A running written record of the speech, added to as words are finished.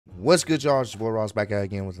What's good, y'all? It's your boy Ross back out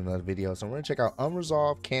again with another video. So we're gonna check out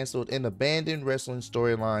Unresolved, Canceled, and Abandoned wrestling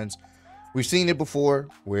storylines. We've seen it before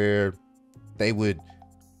where they would,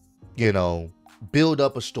 build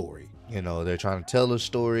up a story. They're trying to tell a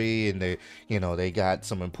story and they got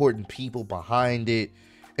some important people behind it.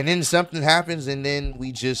 And then something happens and then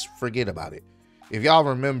we just forget about it. If y'all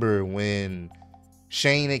remember when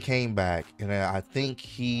Shane had came back, and I think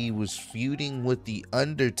he was feuding with The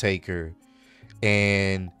Undertaker,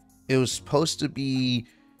 and it was supposed to be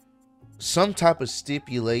some type of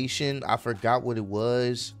stipulation. I forgot what it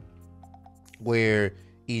was, where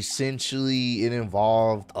essentially it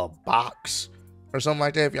involved a box or something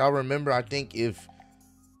like that. If y'all remember, I think if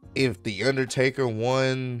The Undertaker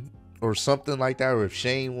won or something like that, or if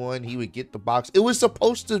Shane won, he would get the box. It was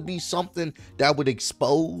supposed to be something that would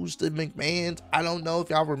expose the McMahons. I don't know if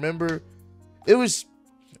y'all remember. It was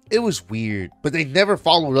weird, but they never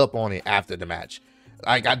followed up on it after the match.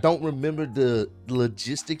 Like, I don't remember the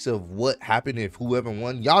logistics of what happened if whoever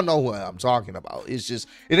won. Y'all know what I'm talking about. It's just,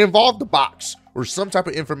 it involved the box or some type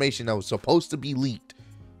of information that was supposed to be leaked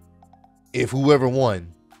if whoever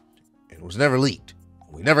won. It was never leaked.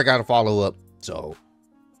 We never got a follow-up, so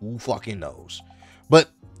who fucking knows? But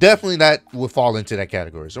definitely that would fall into that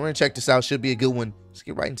category. So we're gonna check this out. Should be a good one. Let's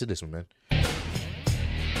get right into this one, man.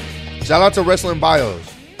 Shout out to Wrestling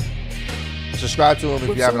Bios. Subscribe to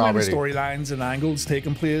him if you haven't already. With so many storylines and angles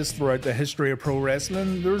taking place throughout the history of pro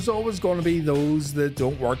wrestling, there's always going to be those that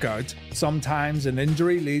don't work out. Sometimes an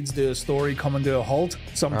injury leads to a story coming to a halt.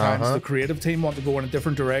 Sometimes the creative team want to go in a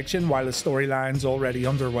different direction while the storyline's already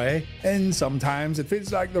underway. And sometimes it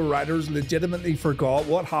feels like the writers legitimately forgot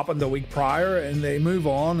what happened a week prior and they move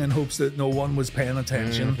on in hopes that no one was paying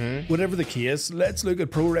attention. Whatever the case, let's look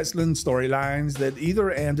at pro wrestling storylines that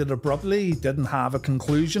either ended abruptly, didn't have a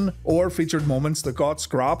conclusion, or featured moments that got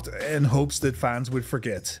scrapped in hopes that fans would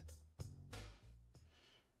forget.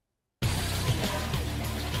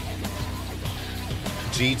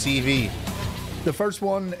 GTV. The first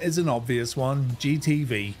one is an obvious one,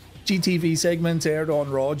 GTV. GTV segments aired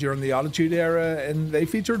on Raw during the Attitude Era, and they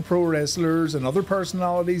featured pro wrestlers and other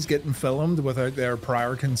personalities getting filmed without their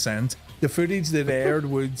prior consent. The footage that aired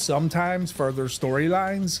would sometimes further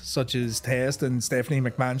storylines, such as Test and Stephanie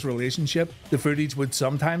McMahon's relationship. The footage would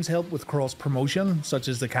sometimes help with cross-promotion, such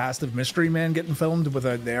as the cast of Mystery Men getting filmed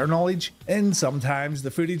without their knowledge. And sometimes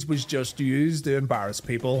the footage was just used to embarrass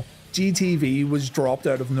people. GTV was dropped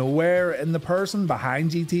out of nowhere, and the person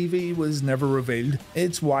behind GTV was never revealed.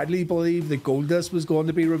 It's widely believed that Goldust was going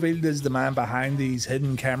to be revealed as the man behind these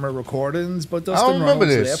hidden camera recordings, but Dustin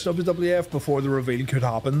Reynolds left WWF before the reveal could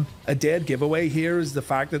happen. A dead giveaway here is the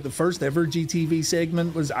fact that the first ever GTV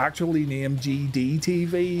segment was actually named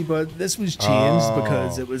GDTV, but this was changed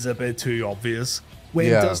because it was a bit too obvious. When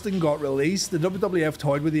Dustin got released, the WWF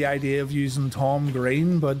toyed with the idea of using Tom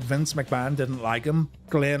Green, but Vince McMahon didn't like him.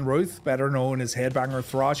 Glenn Ruth, better known as Headbanger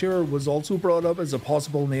Thrasher, was also brought up as a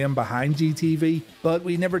possible name behind GTV, but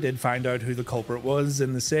we never did find out who the culprit was,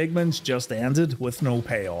 and the segments just ended with no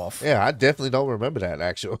payoff. Yeah, I definitely don't remember that,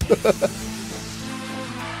 actually.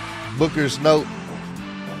 Booker's note.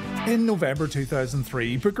 In November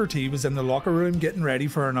 2003, Booker T was in the locker room getting ready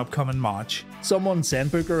for an upcoming match. Someone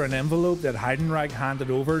sent Booker an envelope that Heidenreich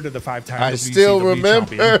handed over to the five-time WCW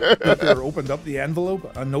champion. Booker opened up the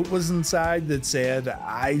envelope. A note was inside that said,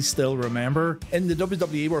 "I still remember." And the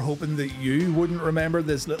WWE were hoping that you wouldn't remember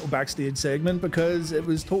this little backstage segment because it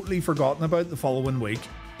was totally forgotten about the following week.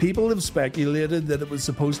 People have speculated that it was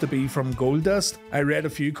supposed to be from Goldust. I read a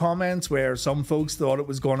few comments where some folks thought it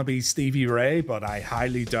was going to be Stevie Ray, but I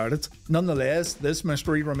highly doubt it. Nonetheless, this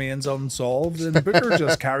mystery remains unsolved, and Booker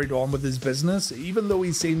just carried on with his business, even though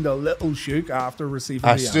he seemed a little shook after receiving the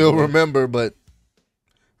envelope. I still remember, but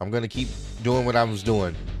I'm going to keep doing what I was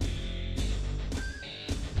doing.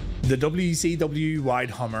 The WCW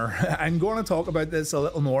Wide Hummer. I'm going to talk about this a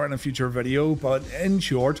little more in a future video, but in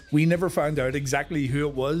short, we never found out exactly who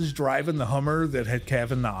it was driving the Hummer that hit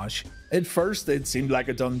Kevin Nash. At first, it seemed like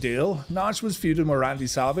a done deal. Nash was feuding with Randy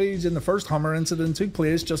Savage, and the first Hummer incident took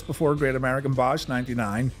place just before Great American Bash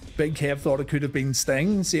 99. Big Kev thought it could have been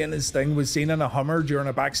Sting, seeing as Sting was seen in a Hummer during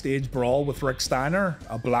a backstage brawl with Rick Steiner,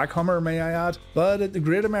 a black Hummer may I add. But at the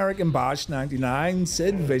Great American Bash 99,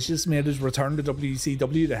 Sid Vicious made his return to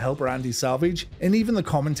WCW to help Randy Savage, and even the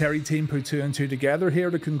commentary team put two and two together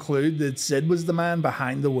here to conclude that Sid was the man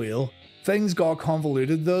behind the wheel. Things got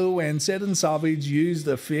convoluted though when Sid and Savage used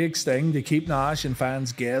a fake sting to keep Nash and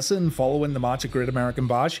fans guessing following the match at Great American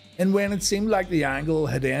Bash, and when it seemed like the angle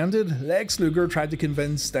had ended, Lex Luger tried to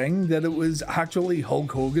convince Sting that it was actually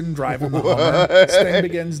Hulk Hogan driving the Hummer. Sting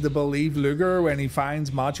begins to believe Luger when he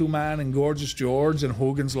finds Macho Man and Gorgeous George in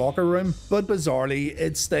Hogan's locker room, but bizarrely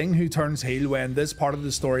it's Sting who turns heel when this part of the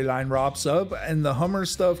storyline wraps up and the Hummer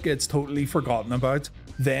stuff gets totally forgotten about.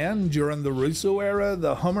 Then, during the Russo era,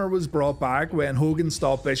 the Hummer was brought back when Hogan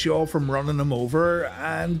stopped Bischoff from running him over,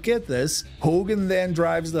 and get this, Hogan then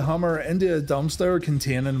drives the Hummer into a dumpster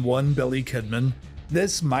containing one Billy Kidman.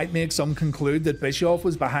 This might make some conclude that Bischoff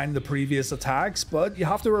was behind the previous attacks, but you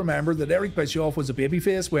have to remember that Eric Bischoff was a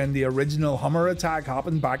babyface when the original Hummer attack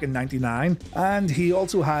happened back in '99, and he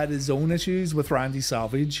also had his own issues with Randy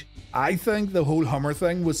Savage. I think the whole Hummer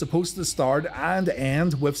thing was supposed to start and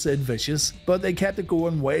end with Sid Vicious, but they kept it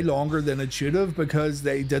going way longer than it should have because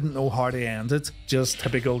they didn't know how to end it. Just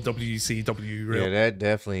typical WCW, really. Yeah, that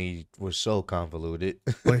definitely was so convoluted.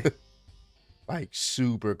 Like, like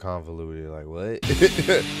super convoluted. Like what?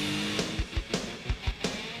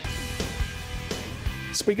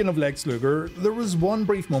 Speaking of Lex Luger, there was one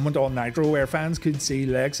brief moment on Nitro where fans could see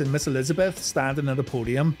Lex and Miss Elizabeth standing at a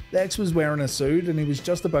podium. Lex was wearing a suit and he was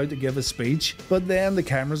just about to give a speech, but then the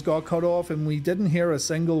cameras got cut off and we didn't hear a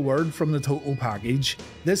single word from the total package.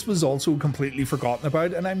 This was also completely forgotten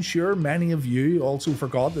about, and I'm sure many of you also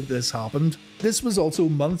forgot that this happened. This was also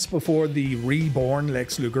months before the reborn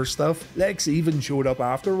Lex Luger stuff. Lex even showed up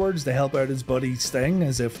afterwards to help out his buddy Sting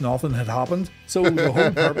as if nothing had happened. So the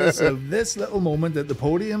whole purpose of this little moment at the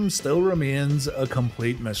podium still remains a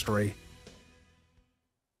complete mystery.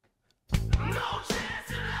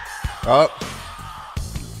 Oh,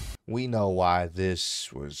 we know why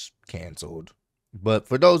this was canceled, but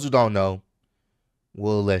for those who don't know,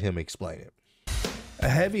 we'll let him explain it. A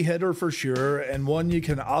heavy hitter for sure, and one you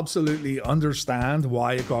can absolutely understand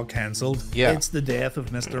why it got cancelled. Yeah. It's the death of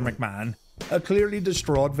Mr. McMahon. A clearly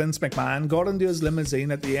distraught Vince McMahon got into his limousine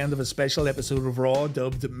at the end of a special episode of Raw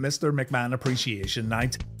dubbed Mr. McMahon Appreciation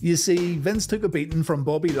Night. You see, Vince took a beating from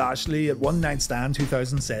Bobby Lashley at One Night Stand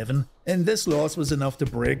 2007, and this loss was enough to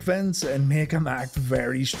break Vince and make him act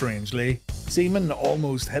very strangely. Seeming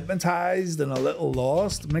almost hypnotized and a little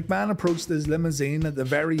lost, McMahon approached his limousine at the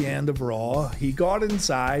very end of Raw. He got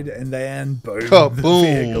inside and then boom, Kaboom. the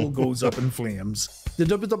vehicle goes up in flames. The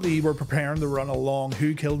WWE were preparing to run a long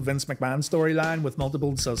Who Killed Vince McMahon storyline with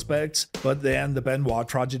multiple suspects, but then the Benoit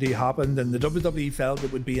tragedy happened and the WWE felt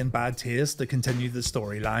it would be in bad taste to continue the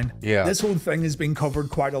storyline. Yeah. This whole thing has been covered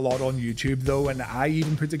quite a lot on YouTube though, and I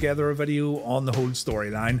even put together a video on the whole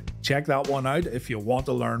storyline. Check that one out if you want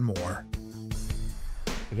to learn more.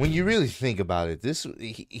 When you really think about it,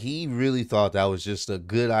 he really thought that was just a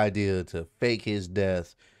good idea to fake his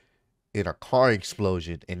death in a car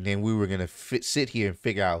explosion, and then we were gonna sit here and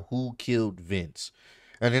figure out who killed Vince,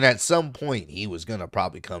 and then at some point he was gonna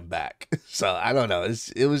probably come back. So I don't know.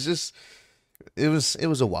 It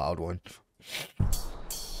was a wild one.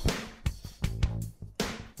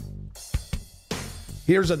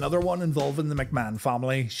 Here's another one involving the McMahon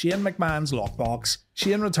family, Shane McMahon's Lockbox.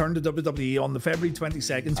 Shane returned to WWE on the February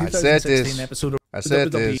 22nd, 2016 episode of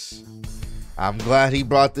WWE. This. I'm glad he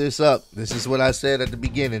brought this up. This is what I said at the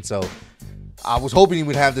beginning, so I was hoping he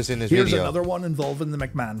would have this in this video. Here's another one involving the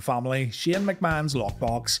McMahon family, Shane McMahon's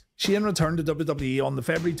Lockbox. Shane returned to WWE on the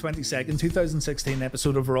February 22nd, 2016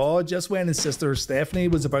 episode of Raw, just when his sister Stephanie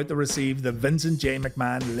was about to receive the Vincent J.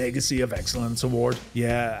 McMahon Legacy of Excellence Award.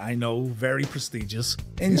 Yeah, I know, very prestigious.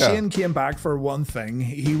 And Yeah. Shane came back for one thing.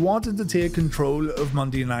 He wanted to take control of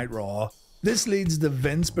Monday Night Raw. This leads to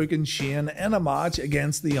Vince booking Shane in a match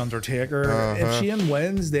against The Undertaker. If Shane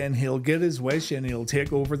wins, then he'll get his wish and he'll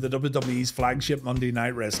take over the WWE's flagship Monday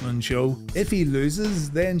Night Wrestling show. If he loses,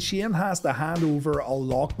 then Shane has to hand over a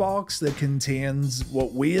lockbox that contains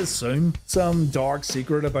what we assume some dark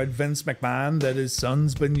secret about Vince McMahon that his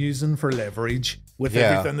son's been using for leverage. With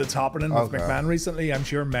everything that's happening with McMahon recently, I'm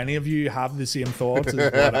sure many of you have the same thoughts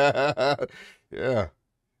as what Yeah.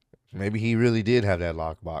 Maybe he really did have that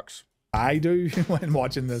lockbox. I do when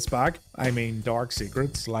watching this back. I mean, dark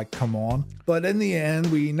secrets, like, come on. But in the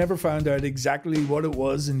end, we never found out exactly what it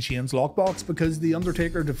was in Shane's lockbox because The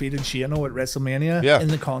Undertaker defeated Shano at WrestleMania, and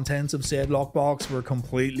the contents of said lockbox were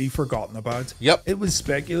completely forgotten about. Yep. It was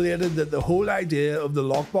speculated that the whole idea of the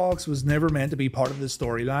lockbox was never meant to be part of the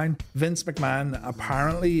storyline. Vince McMahon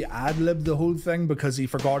apparently ad-libbed the whole thing because he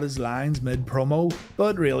forgot his lines mid-promo.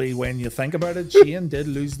 But really, when you think about it, Shane did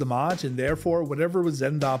lose the match, and therefore whatever was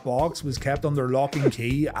in that box was kept under lock and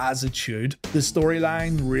key as it should. The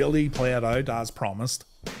storyline really played out as promised.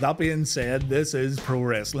 That being said, this is pro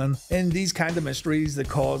wrestling, and these kind of mysteries that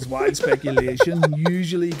cause wild speculation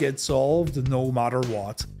usually get solved no matter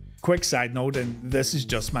what. Quick side note, and this is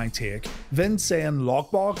just my take. Vince saying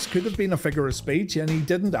lockbox could have been a figure of speech, and he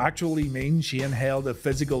didn't actually mean Shane held a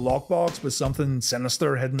physical lockbox with something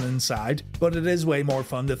sinister hidden inside. But it is way more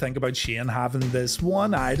fun to think about Shane having this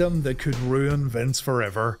one item that could ruin Vince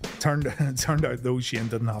forever. Turned out though, Shane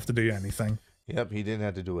didn't have to do anything. Yep, he didn't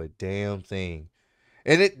have to do a damn thing.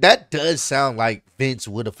 And that does sound like Vince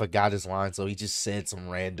would have forgot his line, so he just said some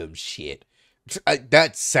random shit.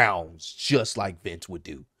 That sounds just like Vince would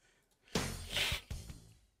do.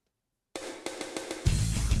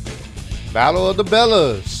 Battle of the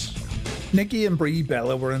Bellas. Nikki and Brie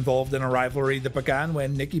Bella were involved in a rivalry that began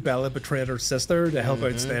when Nikki Bella betrayed her sister to help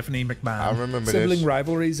out Stephanie McMahon. I remember Sibling this.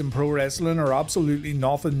 rivalries in pro wrestling are absolutely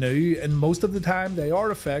nothing new, and most of the time they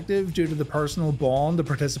are effective due to the personal bond the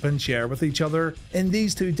participants share with each other. And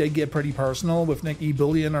these two did get pretty personal, with Nikki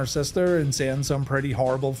bullying her sister and saying some pretty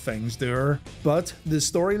horrible things to her. But the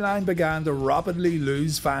storyline began to rapidly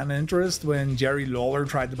lose fan interest when Jerry Lawler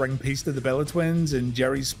tried to bring peace to the Bella twins, and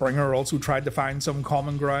Jerry Springer also tried to find some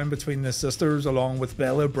common ground between the sisters along with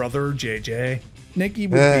Bella brother JJ. Nikki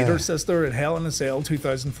would beat her sister at Hell in a Cell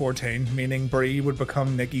 2014, meaning Brie would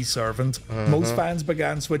become Nikki's servant. Most fans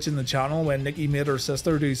began switching the channel when Nikki made her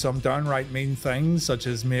sister do some downright mean things, such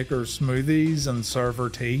as make her smoothies and serve her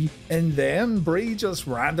tea. And then Brie just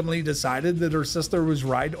randomly decided that her sister was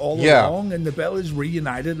right all along, and the Bellas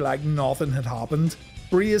reunited like nothing had happened.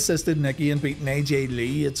 Brie assisted Nikki in beating AJ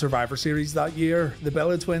Lee at Survivor Series that year. The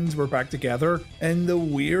Bella twins were back together, and the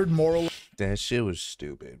weird moral... That shit was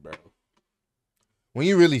stupid, bro. When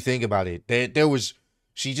you really think about it, there was...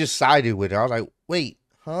 She just sided with her. I was like, wait,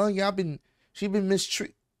 huh? She been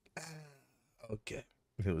mistreated. Okay.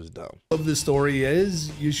 It was dumb. Of the story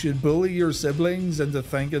is, you should bully your siblings into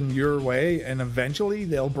thinking your way, and eventually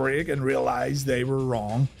they'll break and realize they were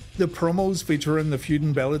wrong. The promos featuring the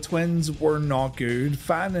feuding Bella twins were not good.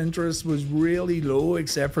 Fan interest was really low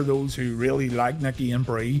except for those who really liked Nikki and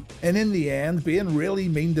Brie. And in the end, being really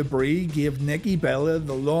mean to Brie gave Nikki Bella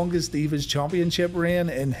the longest Divas Championship reign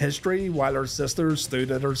in history while her sister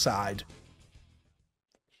stood at her side.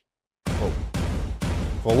 Oh.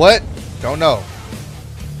 For what? Don't know.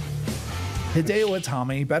 Hideo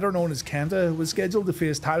Itami, better known as Kenta, was scheduled to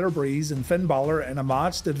face Tyler Breeze and Finn Balor in a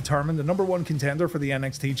match to determine the #1 contender for the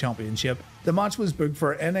NXT Championship. The match was booked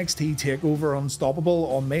for NXT TakeOver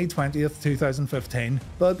Unstoppable on May 20th, 2015,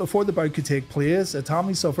 but before the bout could take place,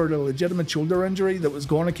 Itami suffered a legitimate shoulder injury that was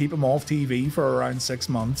going to keep him off TV for around 6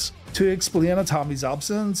 months. To explain Itami's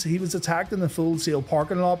absence, he was attacked in the Full Sail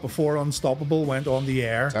parking lot before Unstoppable went on the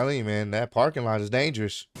air. I'm telling you, man, that parking lot is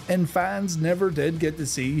dangerous. And fans never did get to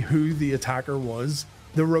see who the attacker was.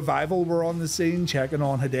 The Revival were on the scene checking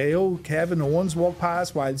on Hideo. Kevin Owens walked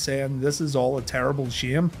past while saying this is all a terrible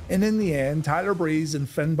shame. And in the end, Tyler Breeze and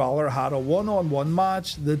Finn Balor had a one-on-one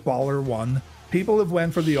match that Balor won. People have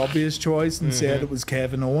went for the obvious choice and said it was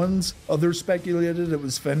Kevin Owens. Others speculated it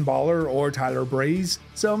was Finn Balor or Tyler Breeze.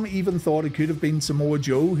 Some even thought it could have been Samoa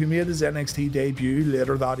Joe, who made his NXT debut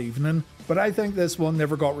later that evening. But I think this one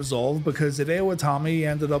never got resolved because Hideo Itami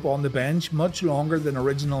ended up on the bench much longer than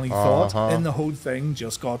originally thought, and the whole thing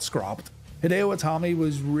just got scrapped. Hideo Itami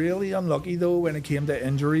was really unlucky though when it came to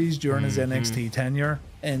injuries during his NXT tenure,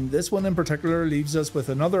 and this one in particular leaves us with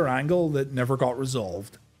another angle that never got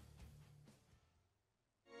resolved.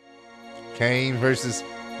 Kane versus...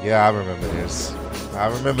 Yeah, I remember this.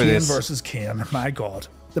 Kane versus Kane, my god.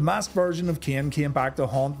 The masked version of Kane came back to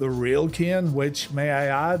haunt the real Kane, which, may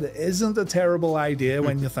I add, isn't a terrible idea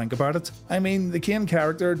when you think about it. I mean, the Kane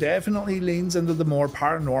character definitely leans into the more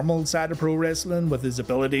paranormal side of pro wrestling, with his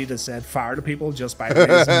ability to set fire to people just by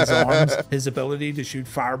raising his arms, his ability to shoot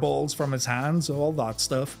fireballs from his hands, all that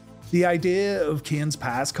stuff. The idea of Kane's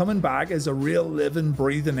past coming back as a real living,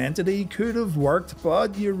 breathing entity could have worked,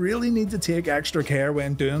 but you really need to take extra care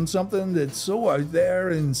when doing something that's so out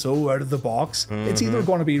there and so out of the box. It's either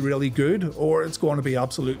going to be really good or it's going to be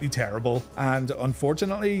absolutely terrible. And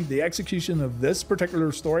unfortunately, the execution of this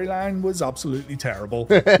particular storyline was absolutely terrible.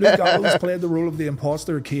 Luke Gallows played the role of the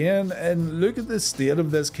imposter Kane, and look at the state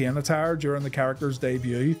of this Kane attire during the character's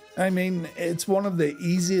debut. I mean, it's one of the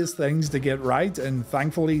easiest things to get right, and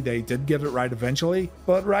thankfully they did get it right eventually,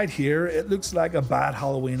 but right here it looks like a bad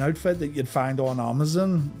Halloween outfit that you'd find on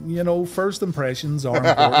Amazon. You know, first impressions are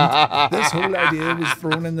important. This whole idea was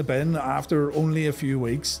thrown in the bin after only a few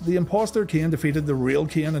weeks. The imposter Kane defeated the real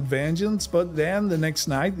Kane at Vengeance, but then the next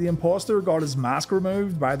night the imposter got his mask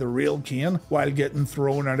removed by the real Kane while getting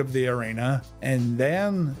thrown out of the arena, and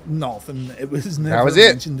then nothing. It was never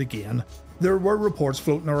mentioned again. There were reports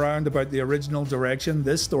floating around about the original direction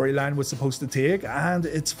this storyline was supposed to take, and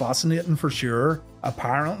it's fascinating for sure.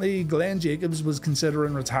 Apparently, Glenn Jacobs was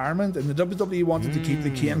considering retirement, and the WWE wanted to keep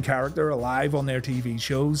the Kane character alive on their TV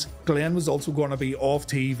shows. Glenn was also going to be off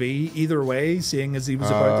TV either way, seeing as he was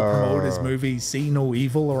about to promote his movie See No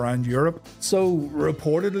Evil around Europe. So,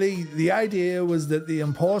 reportedly, the idea was that the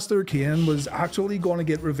imposter Kane was actually going to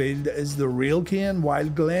get revealed as the real Kane, while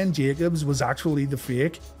Glenn Jacobs was actually the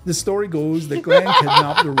fake. The story goes that Glenn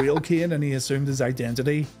kidnapped the real Kane and he assumed his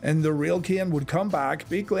identity, and the real Kane would come back,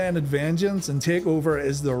 beat Glenn at vengeance, and take over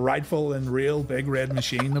as the rightful and real Big Red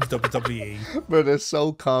Machine of WWE. Bro, that's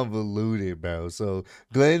so convoluted, bro. So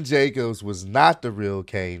Glenn Jacobs was not the real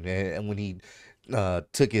Kane, and when he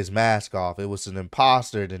took his mask off, it was an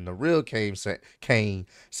imposter. Then the real Kane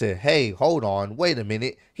said, "Hey, hold on, wait a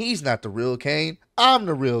minute. He's not the real Kane. I'm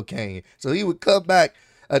the real Kane." So he would come back,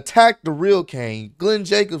 attack the real Kane. Glenn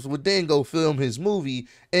Jacobs would then go film his movie,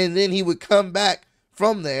 and then he would come back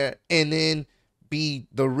from there and then be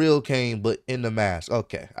the real Kane, but in the mask.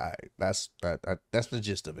 Okay, all right, that's the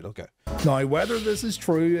gist of it. Okay. Now, whether this is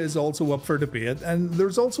true is also up for debate, and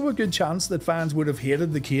there's also a good chance that fans would have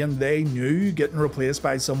hated the Kane they knew getting replaced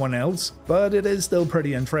by someone else, but it is still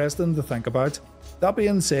pretty interesting to think about. That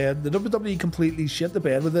being said, the WWE completely shit the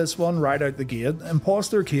bed with this one right out the gate.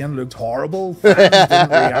 Imposter Kane looked horrible, fans didn't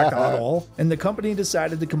react at all, and the company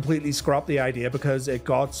decided to completely scrap the idea because it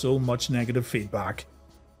got so much negative feedback.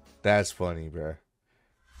 That's funny, bro.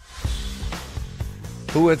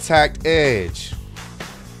 Who attacked Edge?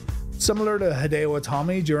 Similar to Hideo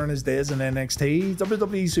Itami during his days in NXT,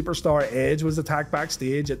 WWE superstar Edge was attacked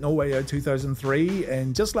backstage at No Way Out 2003,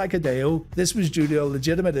 and just like Hideo, this was due to a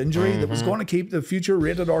legitimate injury that was going to keep the future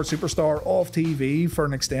rated R superstar off TV for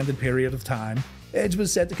an extended period of time. Edge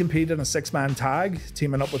was set to compete in a 6-man tag,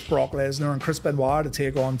 teaming up with Brock Lesnar and Chris Benoit to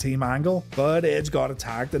take on Team Angle, but Edge got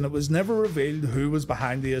attacked and it was never revealed who was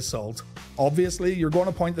behind the assault. Obviously, you're going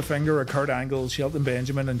to point the finger at Kurt Angle, Shelton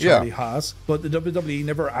Benjamin and Charlie Haas, but the WWE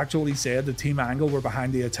never actually said that Team Angle were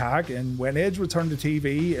behind the attack, and when Edge returned to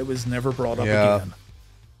TV, it was never brought up again.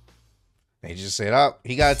 They just said, oh,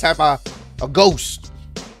 he got attacked by a ghost.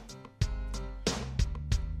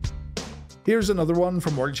 Here's another one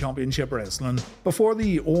from World Championship Wrestling. Before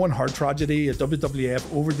the Owen Hart tragedy at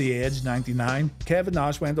WWF Over the Edge 99, Kevin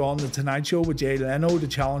Nash went on The Tonight Show with Jay Leno to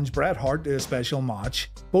challenge Bret Hart to a special match.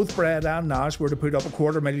 Both Bret and Nash were to put up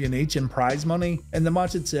 $250,000 each in prize money, and the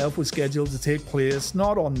match itself was scheduled to take place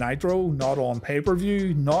not on Nitro, not on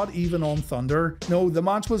pay-per-view, not even on Thunder. No, the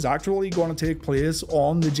match was actually going to take place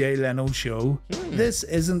on the Jay Leno show. This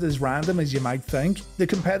isn't as random as you might think. The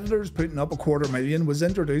competitors putting up $250,000 was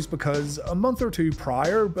introduced because a month or two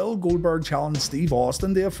prior, Bill Goldberg challenged Steve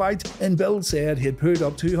Austin to a fight, and Bill said he'd put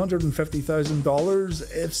up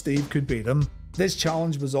 $250,000 if Steve could beat him. This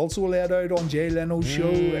challenge was also laid out on Jay Leno's show,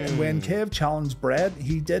 and when Kev challenged Bret,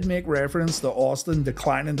 he did make reference to Austin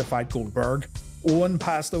declining to fight Goldberg. Owen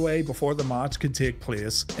passed away before the match could take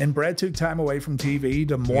place, and Bret took time away from TV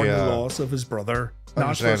to mourn the loss of his brother.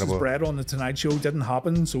 Nash vs. Bret on The Tonight Show didn't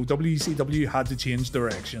happen, so WCW had to change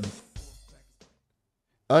direction.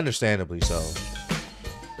 Understandably so.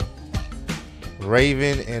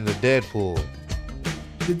 Raven and the Deadpool.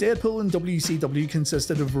 The Deadpool in WCW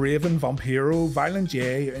consisted of Raven, Vampiro, Violent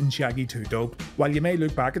J, and Shaggy 2 Dope. While you may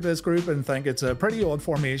look back at this group and think it's a pretty odd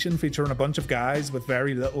formation featuring a bunch of guys with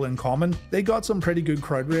very little in common, they got some pretty good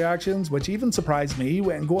crowd reactions, which even surprised me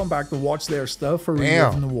when going back to watch their stuff for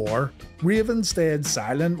Reliving the War. Raven stayed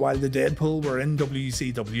silent while the Deadpool were in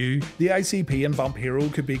WCW. The ICP and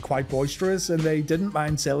Vampiro could be quite boisterous, and they didn't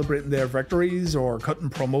mind celebrating their victories or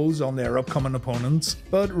cutting promos on their upcoming opponents.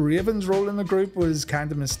 But Raven's role in the group was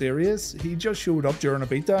kind of mysterious. He just showed up during a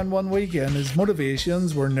beatdown one week, and his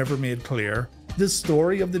motivations were never made clear. The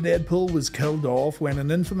story of the Deadpool was killed off when an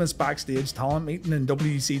infamous backstage talent meeting in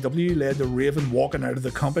WCW led to Raven walking out of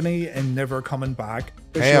the company and never coming back.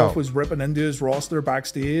 Bischoff was ripping into his roster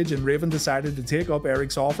backstage, and Raven decided to take up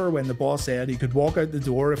Eric's offer when the boss said he could walk out the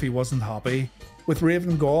door if he wasn't happy. With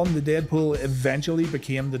Raven gone, the Deadpool eventually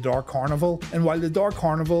became the Dark Carnival, and while the Dark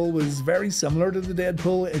Carnival was very similar to the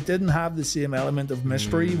Deadpool, it didn't have the same element of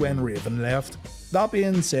mystery when Raven left. That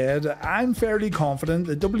being said, I'm fairly confident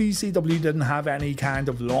that WCW didn't have any kind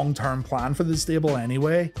of long-term plan for the stable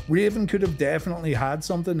anyway. Raven could have definitely had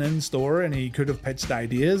something in store and he could have pitched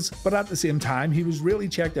ideas, but at the same time he was really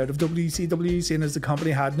checked out of WCW, seeing as the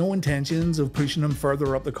company had no intentions of pushing him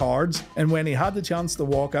further up the cards, and when he had the chance to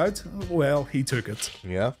walk out, well, he took it.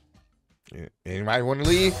 Yeah. Anybody want to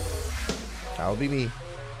leave? That'll be me.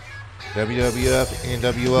 WWF,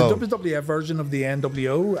 NWO. The WWF version of the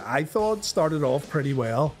NWO, I thought, started off pretty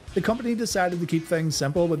well. The company decided to keep things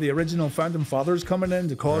simple with the original Founding Fathers coming in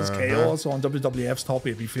to cause chaos on WWF's top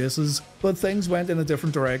babyfaces. But things went in a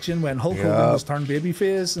different direction when Hulk Hogan was turned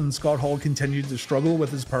babyface and Scott Hall continued to struggle with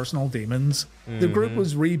his personal demons. The group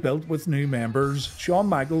was rebuilt with new members. Shawn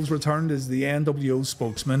Michaels returned as the NWO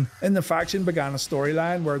spokesman, and the faction began a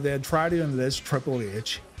storyline where they'd try to enlist Triple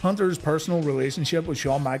H. Hunter's personal relationship with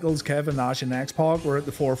Shawn Michaels, Kevin Nash and X-Pac were at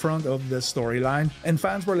the forefront of this storyline, and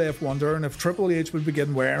fans were left wondering if Triple H would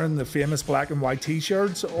begin wearing the famous black and white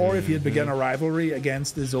t-shirts or if he'd begin a rivalry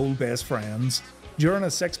against his old best friends. During a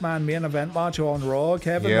 6-man main event match on Raw,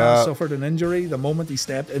 Kevin Nash suffered an injury the moment he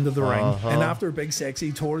stepped into the ring. And after Big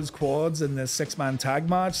Sexy tore his quads in this 6-man tag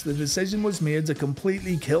match, the decision was made to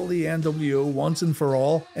completely kill the NWO once and for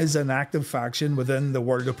all as an active faction within the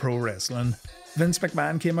world of pro wrestling. Vince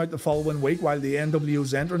McMahon came out the following week while the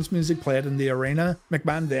NWO's entrance music played in the arena.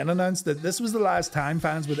 McMahon then announced that this was the last time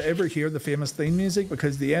fans would ever hear the famous theme music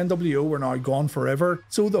because the NWO were now gone forever.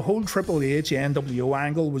 So the whole Triple H NWO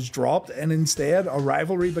angle was dropped, and instead a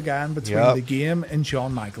rivalry began between the Game and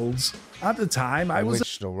Shawn Michaels. At the time,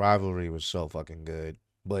 the rivalry was so fucking good,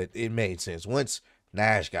 but it made sense once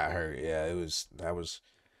Nash got hurt. Yeah, that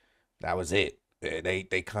was it.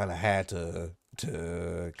 They kind of had to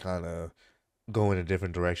kind of go in a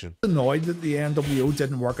different direction. Annoyed that the NWO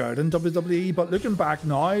didn't work out in WWE, but looking back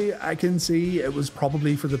now, I can see it was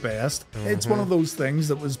probably for the best. It's one of those things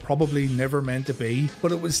that was probably never meant to be,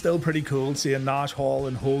 but it was still pretty cool seeing Nash, Hall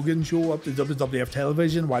and Hogan show up to WWF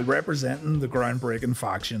television while representing the groundbreaking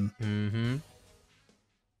faction.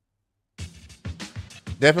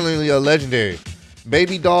 Definitely a legendary.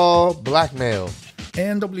 Baby doll blackmail.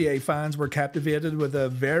 NWA fans were captivated with a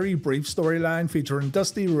very brief storyline featuring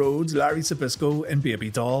Dusty Rhodes, Larry Zbyszko, and Baby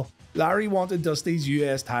Doll. Larry wanted Dusty's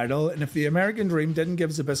US title, and if the American Dream didn't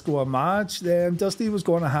give Zbyszko a match, then Dusty was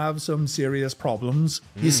going to have some serious problems.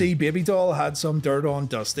 You see, Baby Doll had some dirt on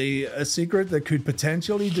Dusty, a secret that could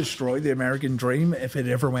potentially destroy the American Dream if it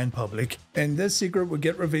ever went public. And this secret would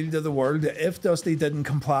get revealed to the world if Dusty didn't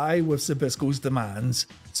comply with Zbyszko's demands.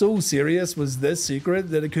 So serious was this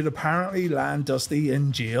secret that it could apparently land Dusty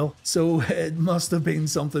in jail, so it must have been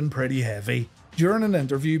something pretty heavy. During an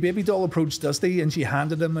interview, Baby Doll approached Dusty and she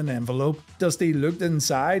handed him an envelope. Dusty looked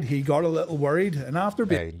inside, he got a little worried, and after...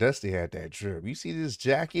 Hey, Dusty had that drip. You see this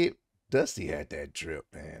jacket? Dusty had that drip,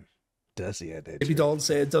 man. Dusty had that drip. Baby Doll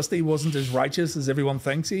said Dusty wasn't as righteous as everyone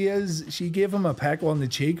thinks he is. She gave him a peck on the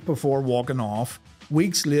cheek before walking off.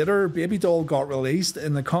 Weeks later, Baby Doll got released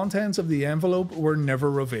and the contents of the envelope were never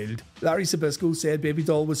revealed. Larry Zbyszko said Baby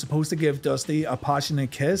Doll was supposed to give Dusty a passionate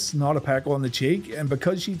kiss, not a peck on the cheek, and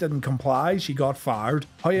because she didn't comply, she got fired.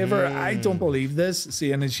 However, I don't believe this,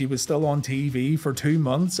 seeing as she was still on TV for 2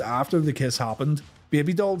 months after the kiss happened.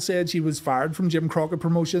 Baby Doll said she was fired from Jim Crockett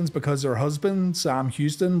Promotions because her husband, Sam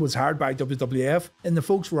Houston, was hired by WWF, and the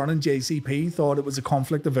folks running JCP thought it was a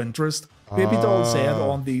conflict of interest. Baby Doll said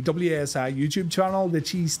on the WSI YouTube channel that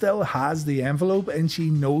she still has the envelope and she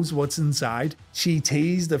knows what's inside. She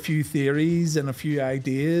teased a few theories and a few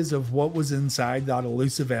ideas of what was inside that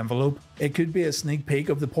elusive envelope. It could be a sneak peek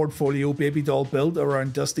of the portfolio Baby Doll built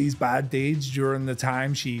around Dusty's bad deeds during the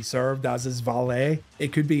time she served as his valet.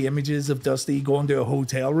 It could be images of Dusty going to a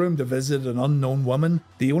hotel room to visit an unknown woman.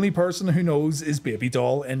 The only person who knows is Baby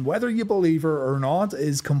Doll, and whether you believe her or not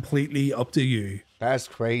is completely up to you. That's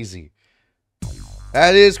crazy.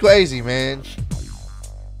 That is crazy, man.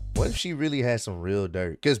 What if she really had some real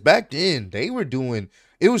dirt? Because back then, they were doing...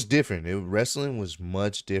 It was different. Wrestling was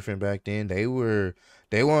much different back then. They were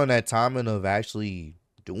on that timing of actually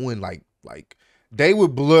doing like they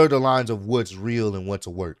would blur the lines of what's real and what's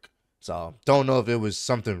a work. So don't know if it was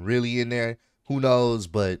something really in there. Who knows?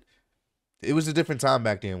 But it was a different time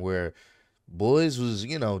back then where boys was,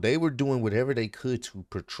 they were doing whatever they could to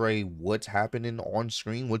portray what's happening on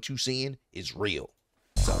screen. What you seeing is real.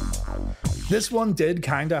 So this one did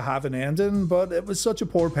kinda have an ending, but it was such a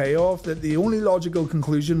poor payoff that the only logical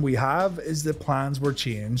conclusion we have is that plans were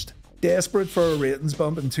changed. Desperate for a ratings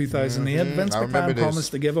bump in 2008, Vince McMahon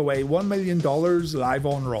promised to give away $1 million live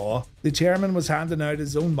on Raw. The chairman was handing out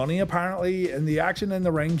his own money apparently, and the action in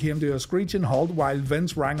the ring came to a screeching halt while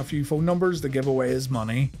Vince rang a few phone numbers to give away his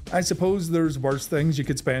money. I suppose there's worse things you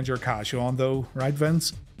could spend your cash on though, right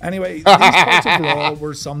Vince? Anyway, these parts of Raw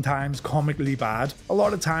were sometimes comically bad. A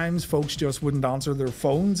lot of times, folks just wouldn't answer their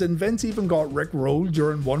phones, and Vince even got rickrolled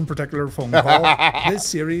during one particular phone call. This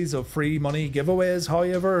series of free money giveaways,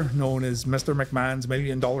 however, known as Mr. McMahon's $1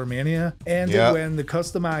 Million Mania, ended when the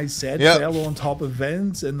customized set fell on top of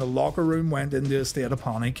Vince, and the lock locker room went into a state of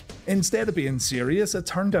panic. Instead of being serious, it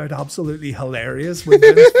turned out absolutely hilarious, with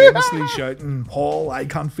Vince famously shouting, "Paul, I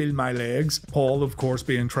can't feel my legs." Paul, of course,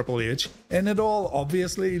 being Triple H. And it all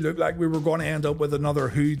obviously looked like we were going to end up with another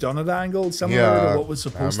whodunit angle, similar to what was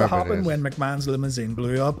supposed to happen when McMahon's limousine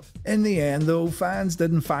blew up. In the end, though, fans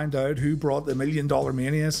didn't find out who brought the $1 Million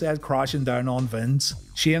Mania set crashing down on Vince.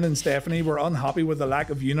 Shane and Stephanie were unhappy with the lack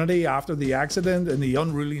of unity after the accident and the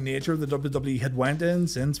unruly nature the WWE had went in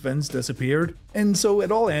since Vince disappeared. And so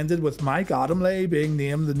it all ended with Mike Adamle being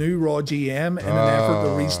named the new Raw GM in an effort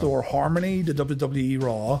to restore harmony to WWE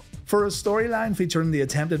Raw. For a storyline featuring the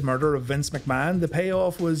attempted murder of Vince McMahon, the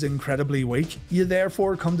payoff was incredibly weak. You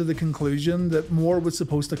therefore come to the conclusion that more was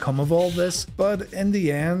supposed to come of all this, but in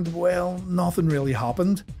the end, well, nothing really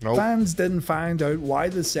happened. Nope. Fans didn't find out why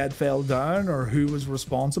the set fell down or who was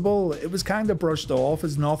responsible. It was kind of brushed off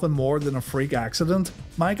as nothing more than a freak accident.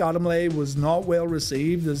 Mike Adamle was not well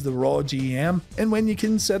received as the Raw GM, and when you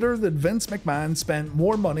consider that Vince McMahon spent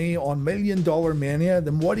more money on $1 Million Mania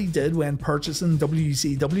than what he did when purchasing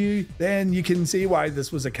WCW, then you can see why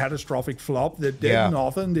this was a catastrophic flop that did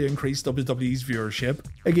nothing to increase WWE's viewership.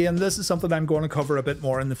 Again, this is something I'm going to cover a bit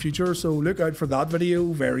more in the future, so look out for that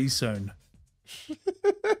video very soon.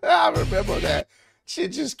 I remember that.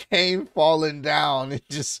 Shit just came falling down. It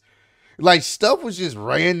just, like, stuff was just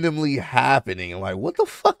randomly happening. I'm like, what the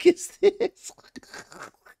fuck is this?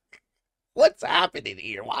 What's happening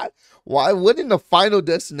here? Why? What in the Final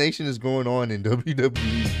Destination is going on in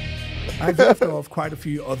WWE? I've left off quite a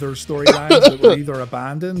few other storylines that were either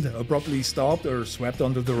abandoned, abruptly stopped, or swept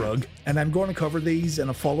under the rug, and I'm going to cover these in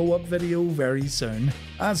a follow-up video very soon.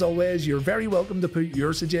 As always, you're very welcome to put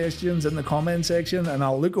your suggestions in the comment section, and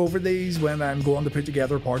I'll look over these when I'm going to put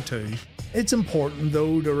together part 2. It's important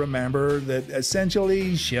though to remember that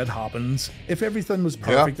essentially shit happens. If everything was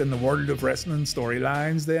perfect in the world of wrestling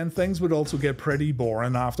storylines, then things would also get pretty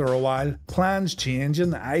boring after a while. Plans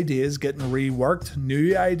changing, ideas getting reworked,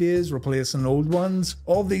 new ideas replacing old ones.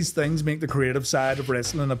 All these things make the creative side of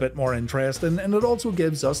wrestling a bit more interesting, and it also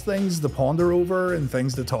gives us things to ponder over and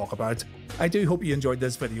things to talk about. I do hope you enjoyed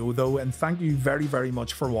this video though, and thank you very, very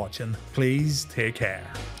much for watching. Please take care.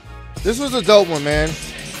 This was a dope one, man.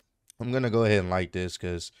 I'm gonna go ahead and like this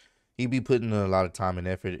because he be putting a lot of time and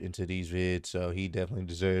effort into these vids, so he definitely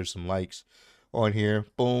deserves some likes on here.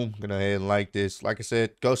 Boom, gonna go ahead and like this. Like I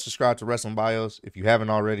said, go subscribe to Wrestling Bios if you haven't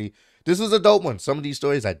already. This was a dope one. Some of these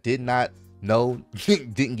stories I did not know,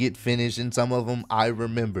 didn't get finished, and some of them I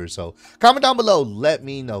remember. So comment down below, let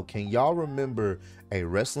me know, can y'all remember a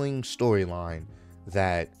wrestling storyline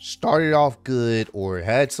that started off good or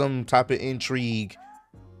had some type of intrigue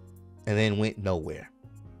and then went nowhere?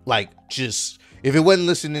 Like, just, if it wasn't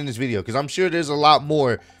listed in this video, because I'm sure there's a lot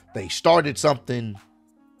more. They started something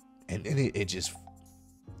and it just,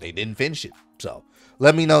 they didn't finish it. So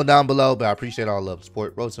let me know down below, but I appreciate all the love and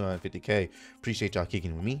support. Road to 150K. Appreciate y'all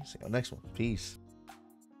kicking with me. See you on the next one. Peace.